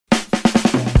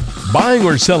Buying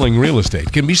or selling real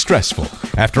estate can be stressful.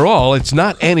 After all, it's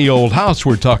not any old house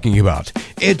we're talking about.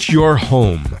 It's your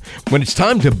home. When it's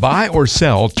time to buy or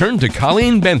sell, turn to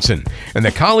Colleen Benson and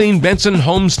the Colleen Benson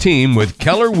Homes team with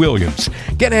Keller Williams.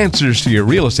 Get answers to your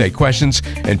real estate questions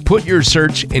and put your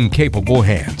search in capable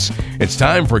hands. It's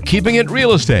time for Keeping It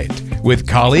Real Estate with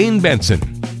Colleen Benson.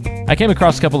 I came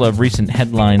across a couple of recent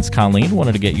headlines, Colleen.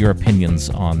 Wanted to get your opinions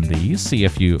on these, see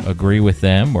if you agree with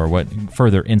them or what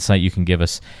further insight you can give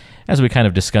us as we kind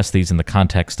of discuss these in the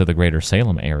context of the greater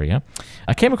Salem area.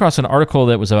 I came across an article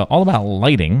that was all about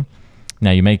lighting. Now,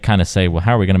 you may kind of say, well,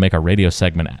 how are we going to make a radio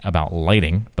segment about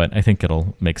lighting? But I think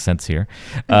it'll make sense here.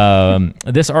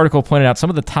 This article pointed out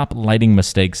some of the top lighting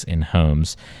mistakes in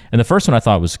homes. And the first one I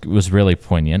thought was really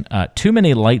poignant. Too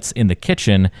many lights in the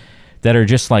kitchen that are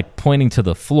just like pointing to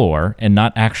the floor and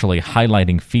not actually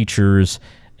highlighting features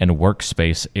and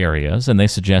workspace areas. And they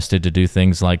suggested to do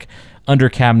things like under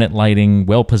cabinet lighting,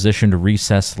 well-positioned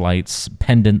recessed lights,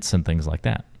 pendants, and things like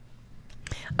that.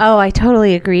 Oh, I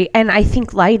totally agree. And I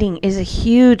think lighting is a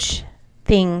huge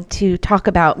thing to talk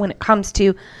about when it comes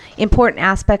to important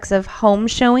aspects of home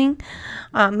showing.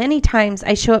 Many times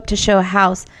I show up to show a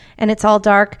house and it's all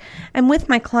dark. I'm with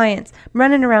my clients,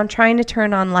 running around trying to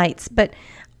turn on lights, but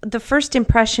the first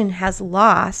impression has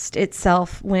lost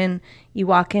itself when you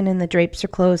walk in and the drapes are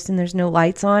closed and there's no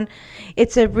lights on.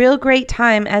 It's a real great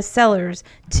time as sellers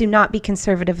to not be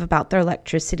conservative about their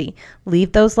electricity.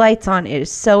 Leave those lights on. It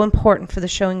is so important for the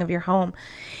showing of your home.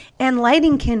 And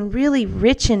lighting can really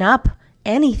richen up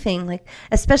anything, like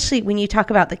especially when you talk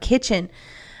about the kitchen.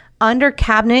 Under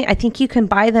cabinet, I think you can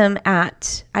buy them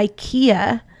at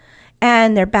IKEA.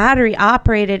 And they're battery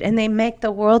operated, and they make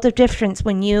the world of difference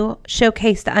when you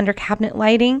showcase the under cabinet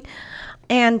lighting.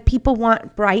 And people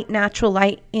want bright, natural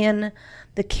light in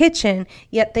the kitchen,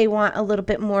 yet they want a little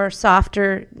bit more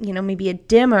softer, maybe a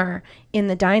dimmer in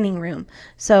the dining room.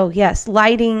 So yes,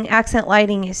 lighting, accent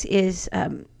lighting is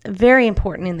very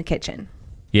important in the kitchen.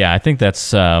 Yeah, I think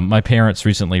that's my parents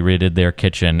recently redid their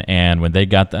kitchen, and when they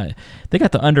got the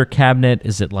under cabinet,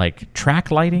 is it like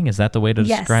track lighting? Is that the way to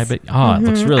describe it? Oh, It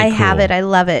looks really cool. I have it. I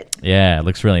love it. Yeah, it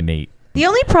looks really neat. The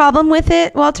only problem with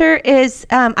it, Walter, is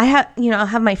I'll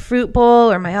have my fruit bowl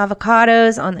or my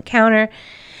avocados on the counter,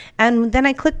 and then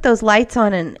I click those lights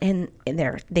on, and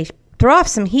they throw off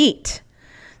some heat.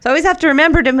 So I always have to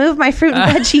remember to move my fruit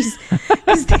and veggies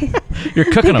because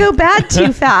they go bad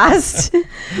too fast.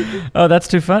 Oh, that's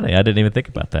too funny. I didn't even think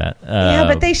about that. Yeah,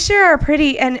 but they sure are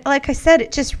pretty. And like I said,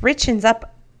 it just richens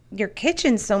up your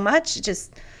kitchen so much.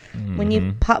 Just when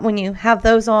you have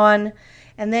those on,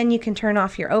 and then you can turn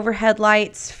off your overhead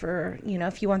lights for,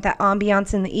 if you want that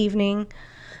ambiance in the evening.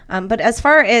 But as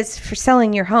far as for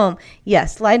selling your home,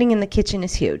 yes, lighting in the kitchen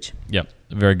is huge. Yep.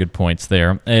 Very good points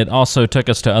there. It also took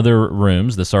us to other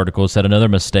rooms. This article said another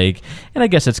mistake, and I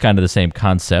guess it's kind of the same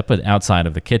concept, but outside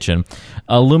of the kitchen.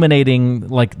 Illuminating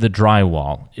like the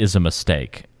drywall is a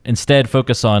mistake. Instead,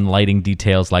 focus on lighting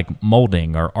details like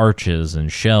molding or arches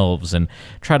and shelves, and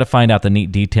try to find out the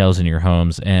neat details in your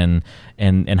homes and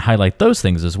highlight those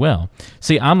things as well.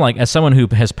 See, I'm like, as someone who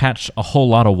has patched a whole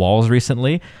lot of walls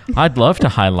recently, I'd love to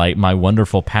highlight my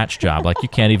wonderful patch job. Like, you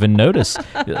can't even notice.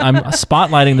 I'm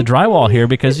spotlighting the drywall here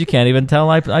because you can't even tell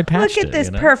I patched it. Look at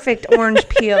this perfect orange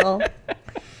peel.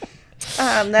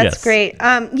 That's great.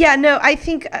 I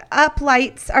think up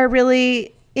lights are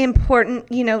really important,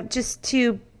 just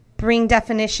to bring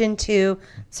definition to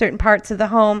certain parts of the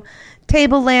home.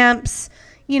 Table lamps,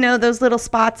 those little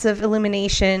spots of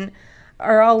illumination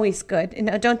are always good.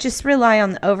 Don't just rely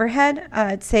on the overhead.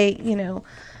 I'd say,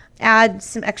 add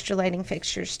some extra lighting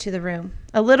fixtures to the room.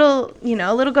 A little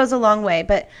goes a long way,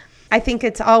 but I think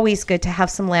it's always good to have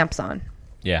some lamps on.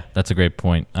 Yeah, that's a great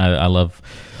point. I love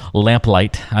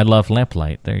lamplight. I love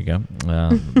lamplight. There you go.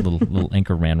 Little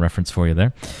Anchorman reference for you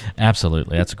there.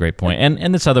 Absolutely. That's a great point.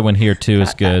 And this other one here, too,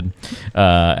 is good.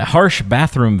 Harsh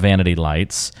bathroom vanity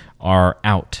lights are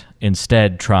out.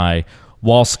 Instead, try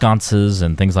wall sconces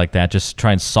and things like that. Just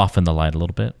try and soften the light a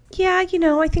little bit. Yeah,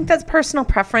 I think that's personal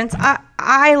preference.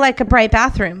 I like a bright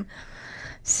bathroom.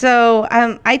 So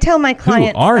I tell my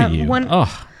clients... Who are you?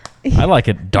 I like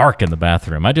it dark in the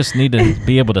bathroom. I just need to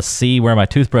be able to see where my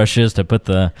toothbrush is to put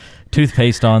the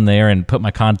toothpaste on there and put my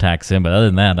contacts in. But other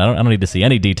than that, I don't need to see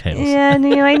any details. Yeah,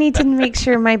 I need to make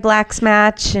sure my blacks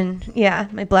match and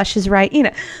my blush is right.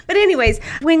 But anyways,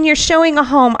 when you're showing a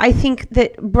home, I think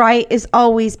that bright is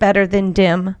always better than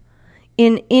dim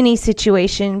in any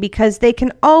situation because they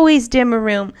can always dim a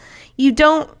room. You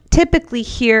don't typically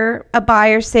hear a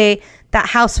buyer say that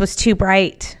house was too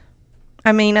bright.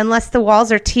 I mean, unless the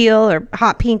walls are teal or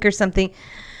hot pink or something.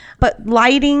 But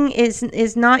lighting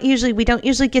is not usually, we don't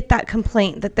usually get that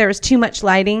complaint that there's too much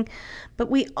lighting. But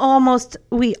we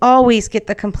always get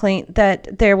the complaint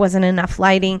that there wasn't enough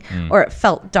lighting or it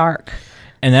felt dark.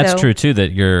 And that's true, too,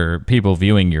 that your people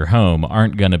viewing your home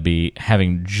aren't going to be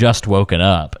having just woken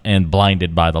up and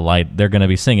blinded by the light. They're going to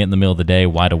be seeing it in the middle of the day,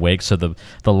 wide awake, so the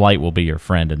light will be your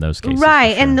friend in those cases.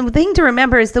 Right, sure. and the thing to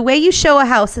remember is the way you show a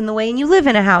house and the way you live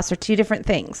in a house are two different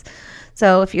things.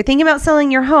 So if you're thinking about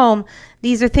selling your home,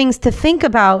 these are things to think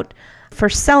about for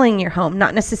selling your home,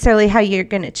 not necessarily how you're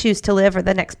going to choose to live or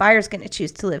the next buyer is going to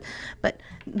choose to live. But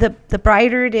the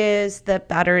brighter it is, the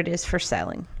better it is for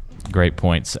selling. Great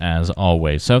points, as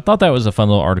always. So I thought that was a fun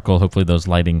little article. Hopefully those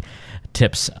lighting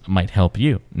tips might help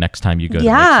you next time you go to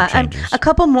make some changes. A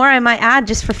couple more I might add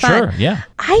just for fun. Sure, yeah.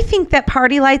 I think that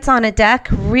party lights on a deck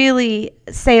really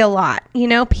say a lot. You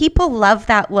know, people love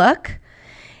that look.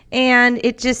 And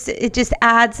it just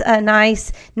adds a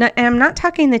nice, and I'm not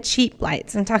talking the cheap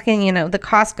lights. I'm talking, the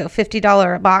Costco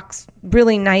 $50 a box,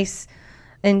 really nice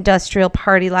industrial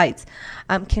party lights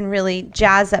can really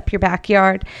jazz up your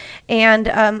backyard. And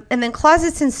then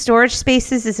closets and storage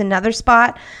spaces is another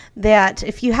spot that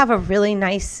if you have a really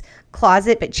nice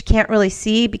closet but you can't really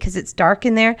see because it's dark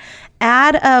in there,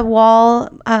 add a wall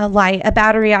light, a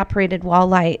battery operated wall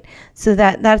light, so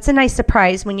that's a nice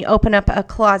surprise when you open up a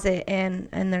closet and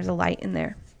there's a light in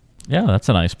there. Yeah, that's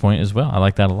a nice point as well. I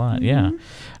like that a lot. Yeah,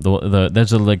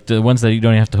 there's the ones that you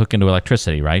don't have to hook into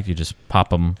electricity, right? You just pop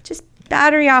them. Just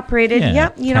battery operated. Yeah,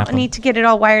 yep. You don't need to get it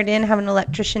all wired in, have an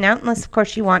electrician out, unless of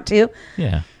course you want to.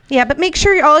 Yeah. Yeah, but make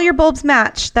sure all your bulbs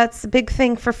match. That's a big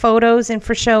thing for photos and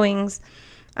for showings.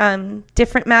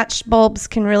 Different matched bulbs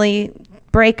can really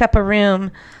break up a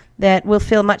room that will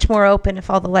feel much more open if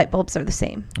all the light bulbs are the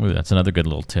same. Ooh, that's another good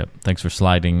little tip. Thanks for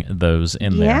sliding those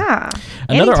in there. Yeah.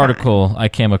 Another anytime. article I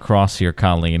came across here,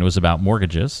 Colleen, was about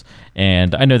mortgages.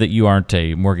 And I know that you aren't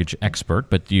a mortgage expert,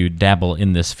 but you dabble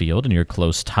in this field and you're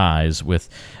close ties with,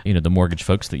 the mortgage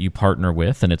folks that you partner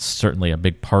with. And it's certainly a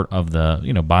big part of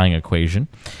the, buying equation.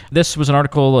 This was an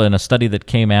article and a study that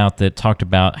came out that talked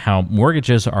about how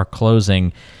mortgages are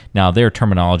closing. Now, their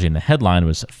terminology in the headline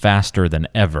was faster than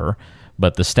ever.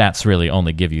 But the stats really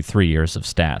only give you 3 years of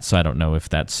stats, so I don't know if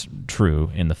that's true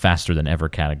in the faster than ever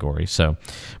category. So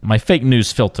my fake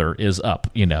news filter is up,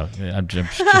 I'm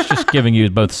just giving you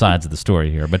both sides of the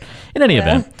story here. But in any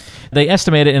event, they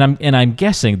estimated, and I'm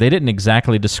guessing they didn't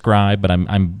exactly describe, but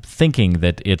I'm thinking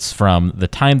that it's from the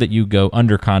time that you go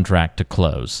under contract to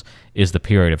close is the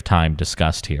period of time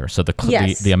discussed here. So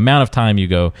the amount of time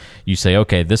you say,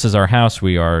 okay, this is our house,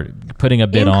 we are putting a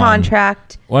bid under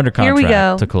contract here we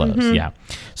go. To close. Mm-hmm. Yeah.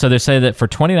 So they say that for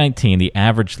 2019, the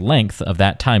average length of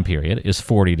that time period is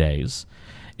 40 days.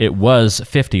 It was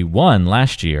 51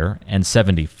 last year and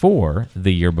 74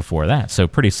 the year before that. So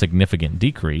pretty significant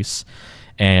decrease.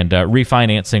 And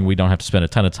refinancing, we don't have to spend a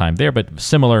ton of time there, but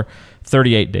similar,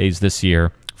 38 days this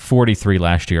year, 43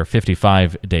 last year,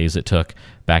 55 days it took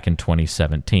back in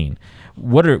 2017.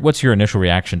 What's your initial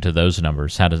reaction to those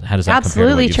numbers? How does that compare to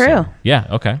Absolutely what you've true. seen? Yeah,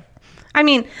 okay. I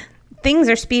mean, things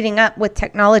are speeding up with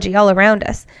technology all around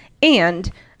us,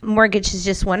 and mortgage is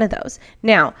just one of those.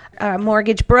 Now, a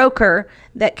mortgage broker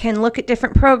that can look at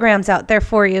different programs out there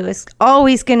for you is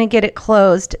always going to get it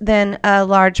closed than a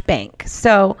large bank.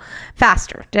 So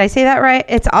faster. Did I say that right?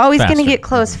 It's always going to get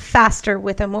closed faster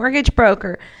with a mortgage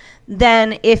broker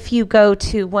than if you go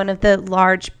to one of the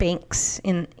large banks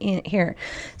in here.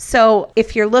 So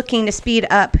if you're looking to speed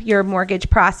up your mortgage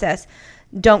process,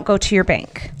 don't go to your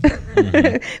bank.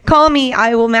 Mm-hmm. Call me.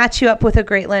 I will match you up with a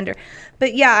great lender.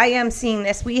 But yeah, I am seeing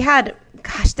this.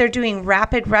 They're doing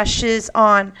rapid rushes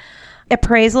on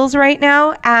appraisals right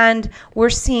now, and we're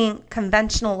seeing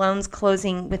conventional loans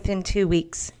closing within 2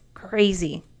 weeks.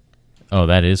 Crazy. Oh,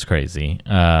 that is crazy.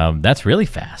 That's really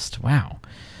fast. Wow.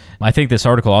 I think this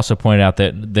article also pointed out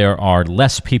that there are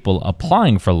less people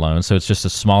applying for loans, so it's just a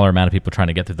smaller amount of people trying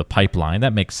to get through the pipeline.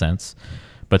 That makes sense.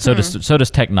 But so does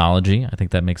technology. I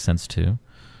think that makes sense too.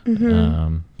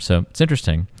 Mm-hmm. So it's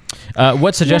interesting.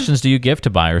 What suggestions do you give to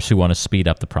buyers who want to speed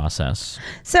up the process?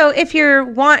 So if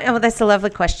that's a lovely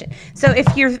question. So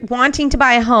if you're wanting to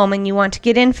buy a home and you want to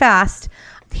get in fast,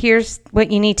 here's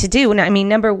what you need to do. I mean,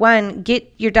 number one,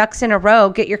 get your ducks in a row,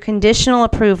 get your conditional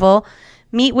approval,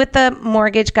 meet with the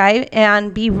mortgage guy,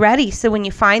 and be ready. So when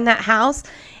you find that house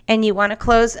and you want to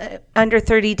close under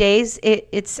 30 days,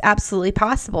 it's absolutely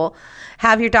possible.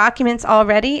 Have your documents all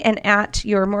ready and at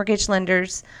your mortgage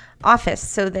lender's office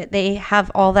so that they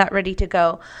have all that ready to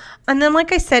go. And then,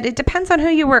 like I said, it depends on who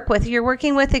you work with. If you're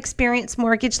working with experienced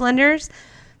mortgage lenders,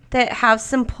 that have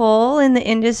some pull in the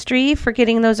industry for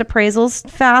getting those appraisals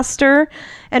faster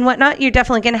and whatnot, you're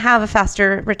definitely going to have a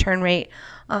faster return rate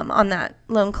on that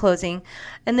loan closing.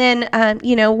 And then,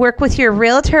 work with your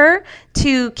realtor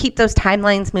to keep those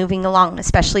timelines moving along,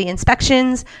 especially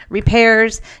inspections,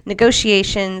 repairs,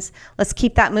 negotiations. Let's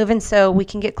keep that moving so we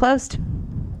can get closed.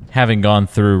 Having gone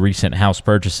through recent house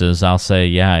purchases, I'll say,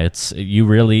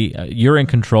 you're in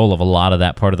control of a lot of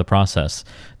that part of the process.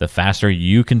 The faster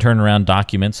you can turn around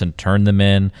documents and turn them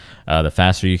in, the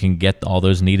faster you can get all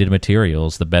those needed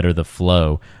materials, the better the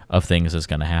flow of things is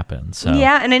going to happen. So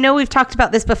yeah, and I know we've talked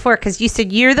about this before because you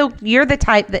said you're the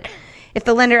type that if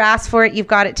the lender asks for it, you've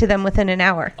got it to them within an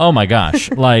hour. Oh my gosh,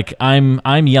 like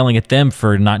I'm yelling at them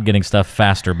for not getting stuff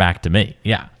faster back to me.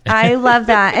 Yeah. I love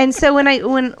that. And so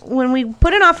when we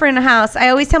put an offer in a house, I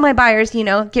always tell my buyers,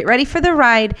 get ready for the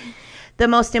ride. The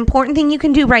most important thing you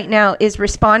can do right now is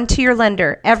respond to your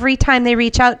lender. Every time they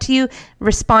reach out to you,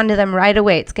 respond to them right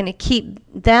away. It's going to keep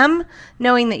them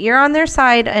knowing that you're on their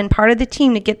side and part of the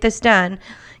team to get this done.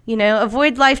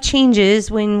 Avoid life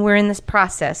changes when we're in this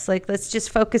process. Like, let's just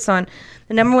focus on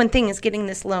the number one thing is getting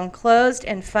this loan closed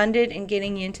and funded and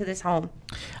getting you into this home.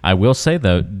 I will say,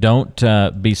 though, don't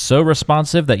be so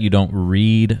responsive that you don't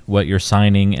read what you're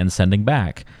signing and sending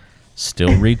back.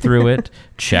 Still read through it,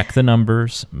 check the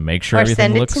numbers, make sure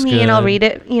everything looks good. Or send it to me and I'll read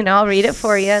it. I'll read it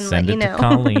for you and let you know. Send it to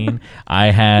Colleen. I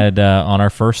had on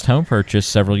our first home purchase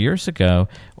several years ago,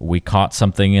 we caught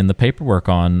something in the paperwork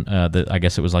on I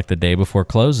guess it was like the day before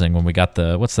closing when we got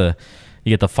you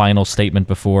get the final statement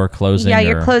before closing. Yeah,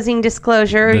 your closing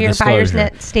disclosure, your buyer's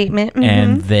net statement. Mm-hmm.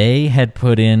 And they had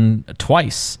put in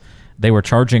twice. They were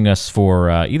charging us for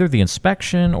either the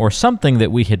inspection or something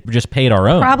that we had just paid our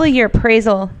own. Probably your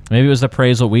appraisal. Maybe it was the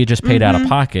appraisal we just paid out of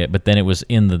pocket, but then it was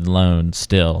in the loan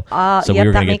still. So we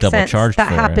were going to get double charged for it.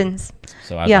 That happens.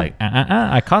 So I was like,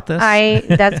 I caught this.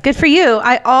 That's good for you.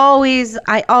 I always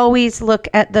look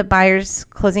at the buyer's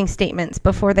closing statements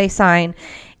before they sign.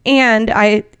 And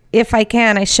if I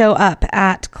can, I show up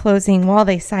at closing while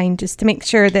they sign just to make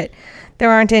sure that there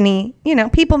aren't any,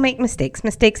 people make mistakes.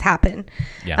 Mistakes happen.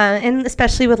 Yeah. And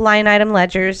especially with line item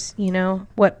ledgers,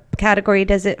 what category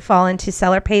does it fall into?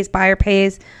 Seller pays, buyer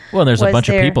pays. Well, there's a bunch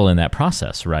of people in that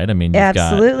process, right? I mean, you've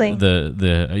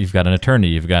got you've got an attorney,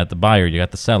 you've got the buyer, you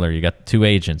got the seller, you got two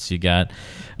agents, you got,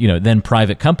 then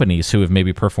private companies who have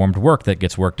maybe performed work that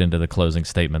gets worked into the closing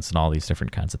statements and all these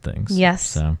different kinds of things. Yes.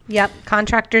 So. Yep.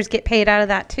 Contractors get paid out of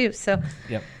that too. So.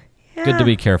 Yep. Yeah. Good to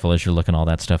be careful as you're looking all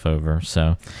that stuff over.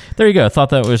 So there you go. I thought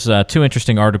that was two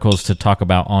interesting articles to talk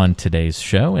about on today's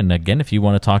show. And again, if you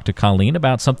want to talk to Colleen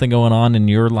about something going on in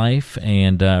your life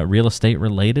and real estate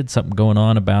related, something going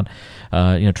on about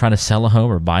trying to sell a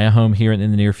home or buy a home here in the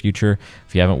near future,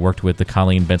 if you haven't worked with the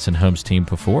Colleen Benson Homes team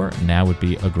before, now would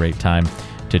be a great time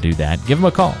to do that. Give them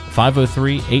a call,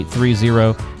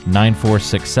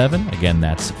 503-830-9467. Again,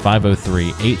 that's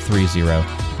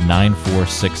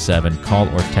 503-830-9467.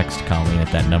 Call or text Colleen at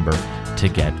that number to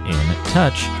get in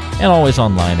touch. And always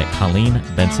online at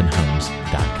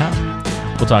ColleenBensonHomes.com.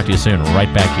 We'll talk to you soon,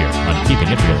 right back here on Keeping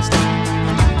It Real Estate.